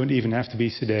maybe don't even have to be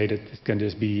sedated. It can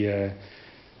just be a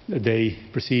day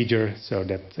procedure, so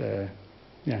that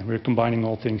yeah, we're combining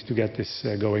all things to get this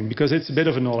going, because it's a bit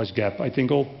of a knowledge gap. I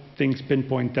think all things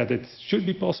pinpoint that it should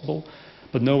be possible,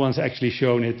 but no one's actually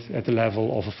shown it at the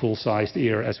level of a full-sized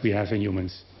ear as we have in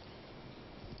humans.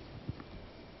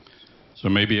 So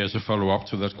maybe as a follow-up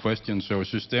to that question, so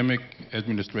systemic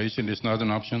administration is not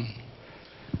an option?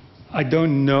 I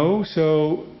don't know.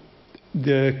 So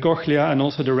the cochlea and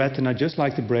also the retina, just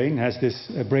like the brain, has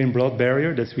this brain-blood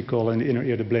barrier that we call in the inner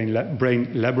ear the brain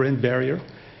labyrinth barrier.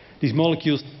 These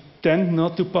molecules tend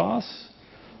not to pass.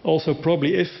 Also,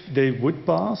 probably if they would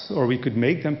pass, or we could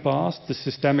make them pass, the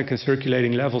systemic and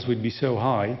circulating levels would be so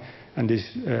high, and these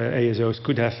ASOs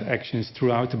could have actions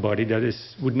throughout the body that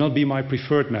would not be my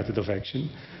preferred method of action.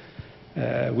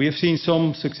 We have seen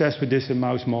some success with this in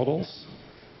mouse models,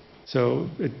 so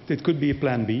it could be a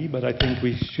plan B, but I think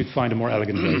we should find a more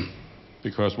elegant way.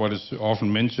 Because what is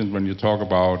often mentioned when you talk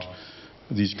about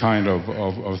these kind of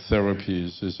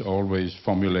therapies is always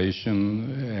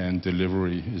formulation, and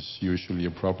delivery is usually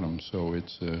a problem. So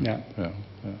it's yeah.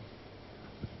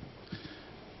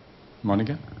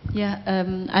 Monica? Yeah,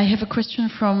 I have a question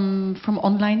from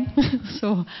online.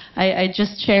 So I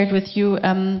just shared with you.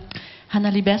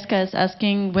 Hanna Libeska is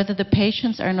asking whether the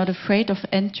patients are not afraid of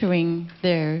entering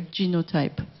their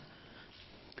genotype.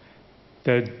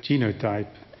 Their genotype.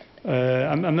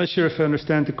 I'm not sure if I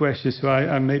understand the question,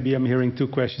 so maybe I'm hearing two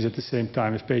questions at the same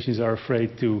time. If patients are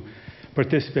afraid to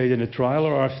participate in a trial,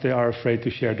 or if they are afraid to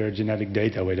share their genetic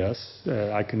data with us.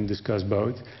 I can discuss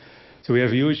both. So we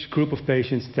have a huge group of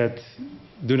patients that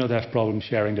do not have problems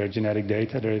sharing their genetic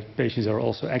data. Their patients are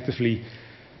also actively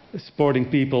supporting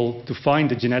people to find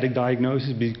the genetic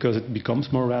diagnosis because it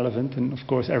becomes more relevant. And of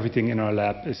course, everything in our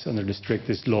lab is under the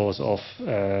strictest laws of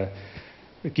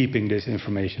keeping this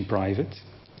information private.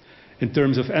 In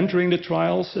terms of entering the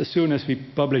trials, as soon as we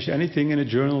publish anything in a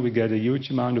journal, we get a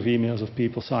huge amount of emails of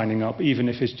people signing up. Even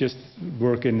if it's just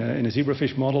work in a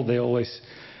zebrafish model, they always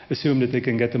assume that they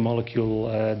can get the molecule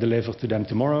delivered to them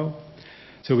tomorrow.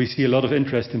 So we see a lot of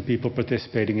interest in people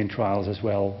participating in trials as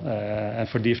well. And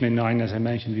for DFNA9, as I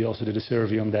mentioned, we also did a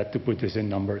survey on that to put this in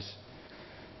numbers.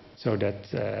 So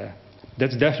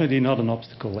that's definitely not an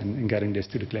obstacle in getting this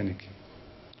to the clinic.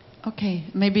 Okay,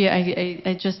 maybe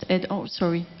I just add. Oh,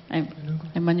 sorry,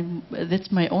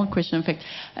 that's my own question. In fact,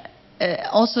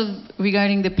 also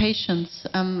regarding the patients,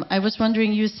 I was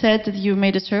wondering. You said that you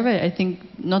made a survey. I think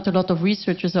not a lot of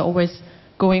researchers are always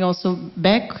going also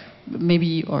back,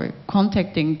 maybe, or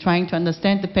contacting, trying to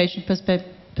understand the patient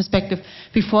perspective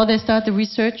before they start the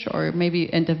research, or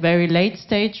maybe at a very late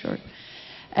stage. Or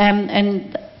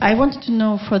and I wanted to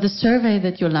know, for the survey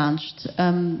that you launched,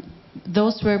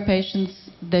 those were patients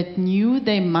that knew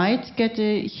they might get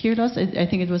a hear loss. I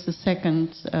think it was the second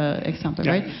example,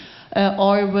 yeah. Right?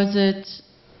 Or was it,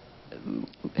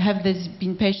 have there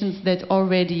been patients that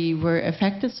already were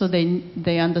affected, so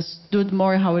they understood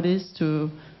more how it is to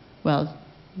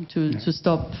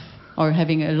stop or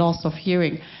having a loss of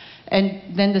hearing?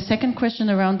 And then the second question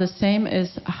around the same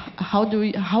is,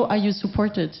 how are you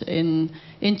supported in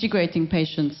integrating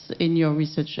patients in your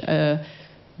research?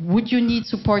 Would you need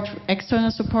support, external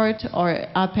support, or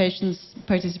are patients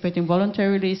participating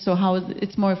voluntarily? So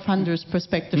it's more a funder's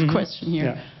perspective question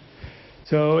here. Yeah.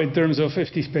 So in terms of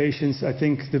these patients, I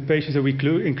think the patients that we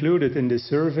included in this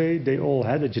survey, they all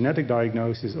had a genetic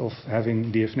diagnosis of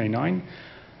having DFNA9.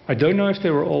 I don't know if they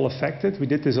were all affected. We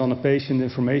did this on a patient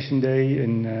information day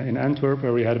in Antwerp,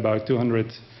 where we had about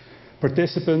 200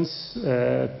 participants,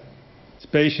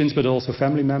 patients, but also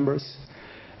family members.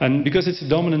 And because it's a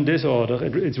dominant disorder,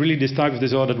 it's really this type of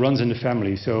disorder that runs in the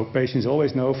family. So patients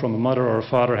always know from a mother or a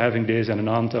father having this, and an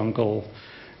aunt, uncle,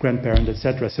 grandparent,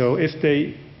 etc. So if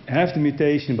they have the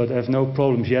mutation but have no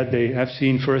problems yet, they have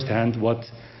seen firsthand what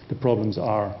the problems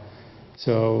are.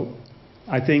 So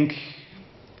I think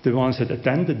the ones that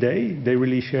attend the day, they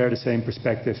really share the same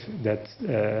perspective, that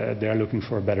they are looking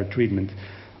for a better treatment.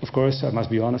 Of course, I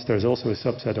must be honest, there's also a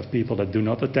subset of people that do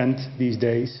not attend these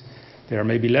days. They are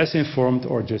maybe less informed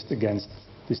or just against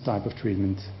this type of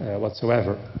treatment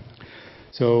whatsoever.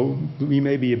 So we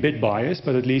may be a bit biased,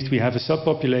 but at least we have a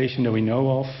subpopulation that we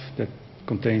know of that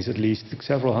contains at least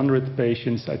several hundred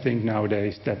patients, I think,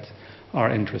 nowadays, that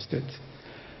are interested.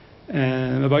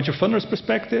 About your funder's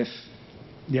perspective,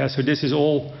 yeah, so this is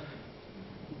all,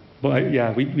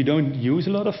 yeah, we don't use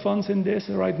a lot of funds in this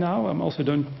right now. I also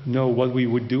don't know what we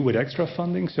would do with extra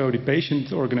funding. So the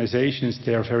patient organizations,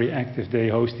 they are very active. They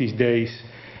host these days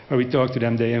where we talk to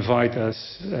them. They invite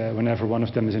us whenever one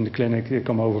of them is in the clinic. They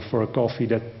come over for a coffee.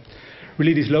 That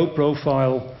really, these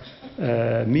low-profile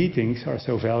meetings are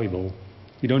so valuable.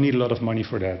 You don't need a lot of money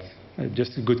for that.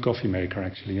 Just a good coffee maker,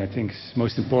 actually, I think is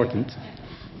most important.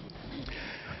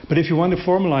 But if you want to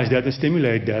formalize that and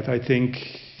stimulate that, I think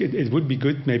it would be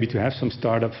good maybe to have some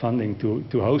startup funding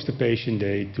to host a patient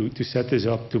day, to set this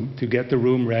up, to get the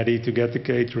room ready, to get the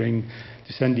catering,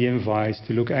 to send the invites,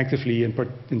 to look actively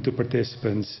into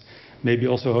participants, maybe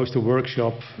also host a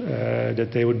workshop that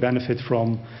they would benefit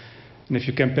from. And if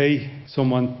you can pay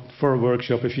someone for a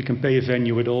workshop, if you can pay a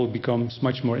venue, it all becomes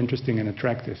much more interesting and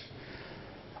attractive.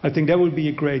 I think that would be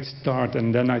a great start,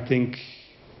 and then I think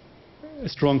a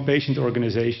strong patient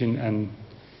organization and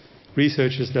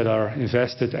researchers that are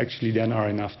invested actually then are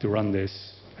enough to run this,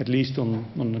 at least on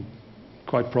a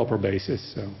quite proper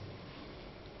basis. So.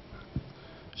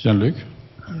 Jean-Luc?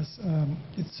 Yes,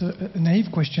 it's a naive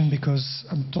question because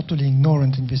I'm totally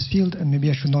ignorant in this field, and maybe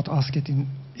I should not ask it in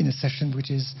a session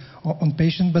which is on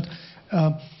patient, but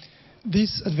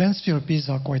these advanced therapies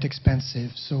are quite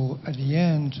expensive, so at the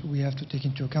end we have to take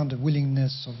into account the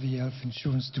willingness of the health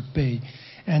insurance to pay.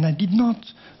 And I did not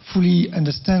fully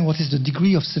understand what is the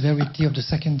degree of severity of the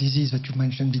second disease that you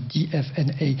mentioned, the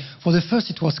DFNA. For the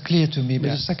first it was clear to me, but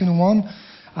the second one,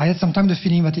 I had sometimes the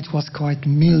feeling that it was quite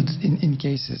mild in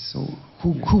cases. So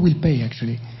who will pay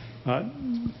actually?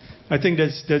 I think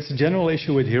that's a general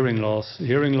issue with hearing loss.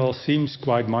 Hearing loss seems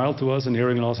quite mild to us, and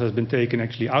hearing loss has been taken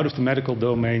actually out of the medical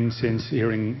domain since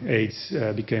hearing aids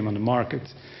became on the market.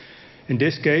 In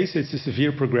this case, it's a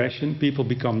severe progression. People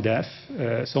become deaf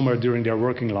somewhere during their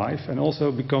working life, and also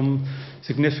become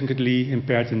significantly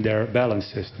impaired in their balance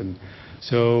system.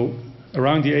 So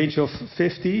around the age of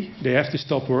 50, they have to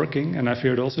stop working, and I've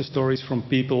heard also stories from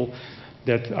people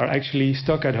that are actually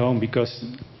stuck at home because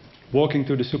walking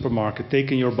to the supermarket,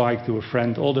 taking your bike to a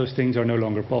friend, all those things are no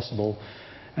longer possible.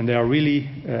 And they are really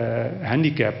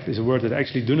handicapped is a word that I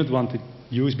actually do not want to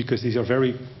use because these are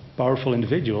very powerful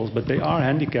individuals, but they are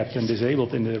handicapped and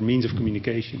disabled in their means of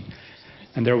communication.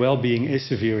 And their well-being is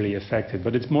severely affected.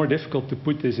 But it's more difficult to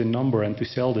put this in number and to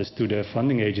sell this to the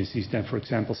funding agencies than, for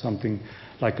example, something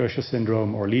like Usher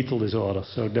syndrome or lethal disorders.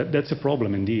 So that's a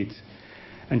problem indeed.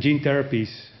 And gene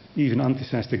therapies, even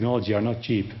antisense technology, are not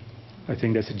cheap. I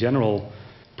think that's a general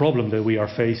problem that we are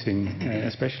facing,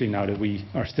 especially now that we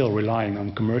are still relying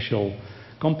on commercial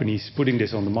companies putting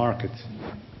this on the market.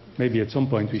 Maybe at some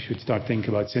point we should start thinking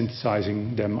about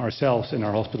synthesizing them ourselves in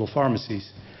our hospital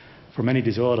pharmacies. For many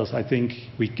disorders, I think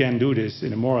we can do this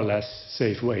in a more or less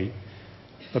safe way.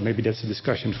 But maybe that's a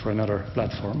discussion for another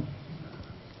platform.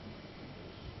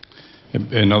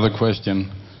 Another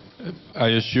question. I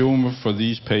assume for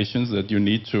these patients that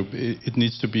it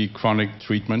needs to be chronic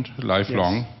treatment,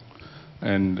 lifelong. Yes.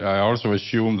 And I also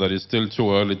assume that it's still too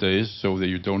early days, so that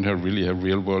you don't really have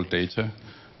real-world data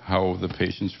how the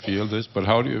patients feel this. But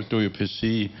how do you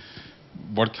perceive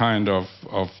what kind of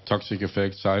toxic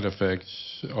effects, side effects,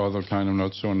 other kind of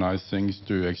not so nice things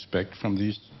do you expect from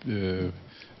these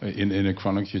in a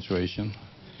chronic situation?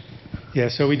 Yeah,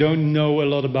 so we don't know a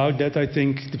lot about that. I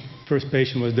think the first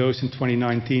patient was dosed in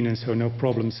 2019, and so no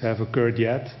problems have occurred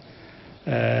yet.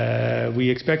 We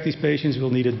expect these patients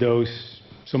will need a dose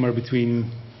somewhere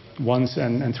between once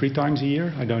and 3 times a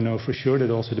year. I don't know for sure. That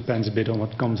also depends a bit on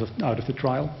what comes out of the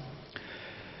trial.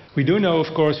 We do know,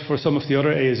 of course, for some of the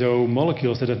other ASO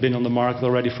molecules that have been on the market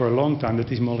already for a long time, that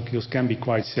these molecules can be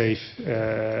quite safe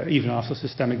even after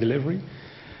systemic delivery.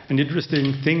 An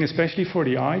interesting thing, especially for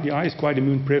the eye is quite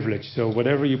immune privileged. So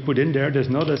whatever you put in there, there's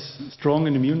not as strong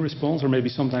an immune response, or maybe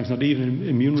sometimes not even an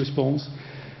immune response,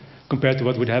 compared to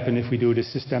what would happen if we do this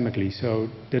systemically. So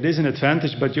that is an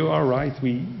advantage, but you are right,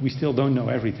 we still don't know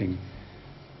everything.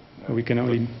 We can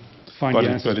only find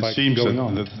the answers by going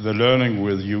on. But it seems that the learning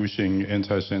with using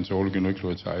antisense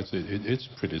oligonucleotides, it's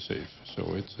pretty safe.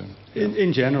 So it's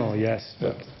in general, yes.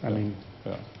 But yeah, I mean,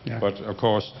 yeah. But of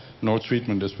course, no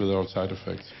treatment is without side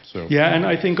effects. So yeah, and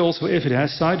I think also if it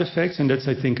has side effects, and that's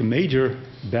I think a major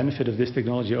benefit of this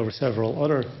technology over several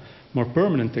other more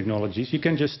permanent technologies, you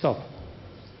can just stop.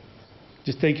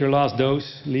 Just take your last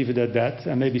dose, leave it at that,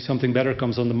 and maybe something better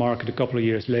comes on the market a couple of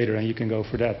years later, and you can go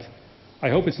for that. I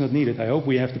hope it's not needed. I hope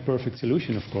we have the perfect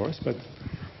solution, of course, but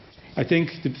I think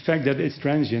the fact that it's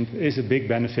transient is a big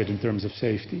benefit in terms of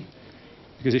safety.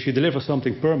 Because if you deliver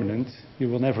something permanent, you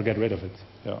will never get rid of it.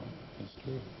 Yeah, that's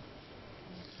true.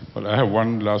 But I have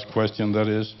one last question, that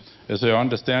is, as I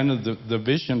understand it, the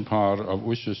vision part of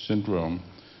Usher syndrome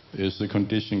is the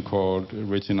condition called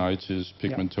retinitis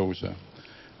pigmentosa. Yeah.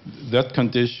 That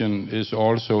condition is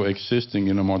also existing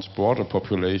in a much broader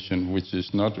population, which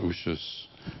is not Usher's,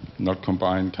 not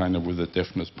combined kind of with the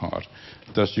deafness part.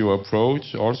 Does your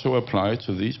approach also apply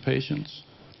to these patients?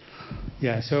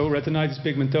 Yeah, so retinitis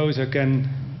pigmentosa can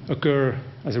occur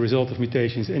as a result of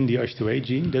mutations in the USH2A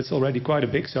gene. That's already quite a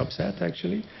big subset,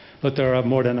 actually. But there are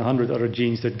more than 100 other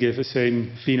genes that give the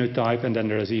same phenotype, and then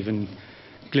there's even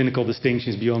clinical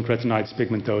distinctions beyond retinitis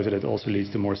pigmentosa that also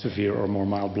leads to more severe or more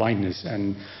mild blindness.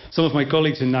 And some of my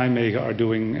colleagues in Nijmegen are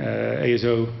doing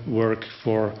ASO work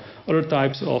for other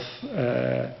types of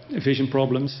vision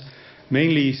problems,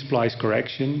 mainly splice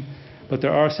correction. But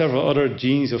there are several other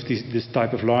genes of this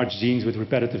type of large genes with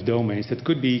repetitive domains that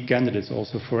could be candidates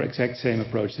also for exact same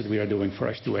approach that we are doing for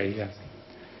USH2A. Yeah.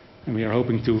 And we are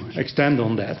hoping to extend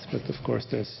on that, but of course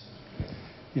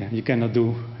you cannot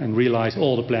do and realize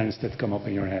all the plans that come up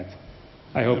in your head.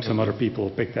 I hope some other people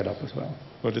pick that up as well.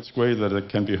 But it's great that there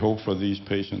can be hope for these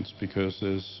patients, because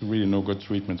there's really no good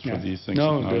treatments for these things.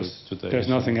 No, there's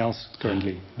nothing else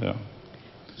currently. Yeah.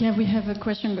 Yeah, we have a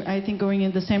question, I think, going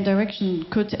in the same direction.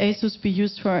 Could ASOs be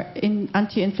used for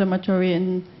anti-inflammatory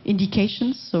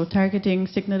indications, so targeting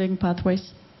signaling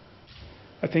pathways?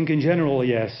 I think in general,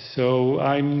 yes. So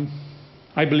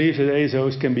I believe that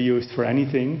ASOs can be used for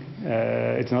anything.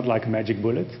 It's not like a magic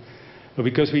bullet. But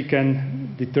because we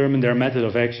can determine their method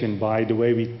of action by the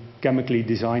way we chemically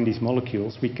design these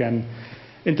molecules, we can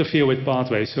interfere with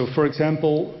pathways. So for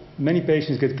example, many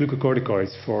patients get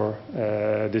glucocorticoids for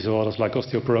disorders like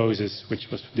osteoporosis, which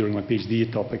was during my PhD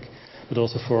a topic, but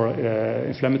also for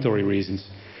inflammatory reasons.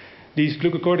 These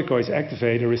glucocorticoids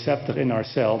activate a receptor in our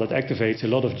cell that activates a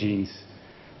lot of genes.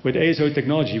 With ASO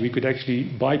technology, we could actually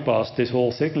bypass this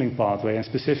whole signaling pathway and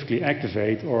specifically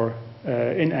activate or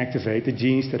inactivate the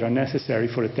genes that are necessary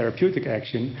for the therapeutic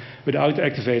action without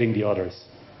activating the others.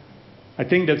 I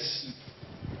think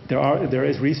there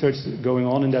is research going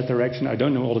on in that direction. I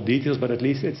don't know all the details, but at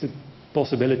least it's a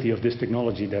possibility of this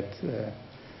technology that,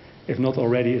 if not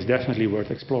already, is definitely worth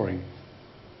exploring.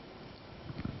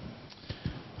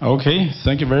 Okay,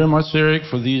 thank you very much, Erik,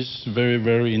 for these very,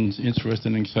 very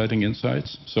interesting and exciting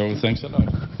insights. So thanks a lot.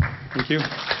 Thank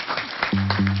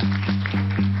you.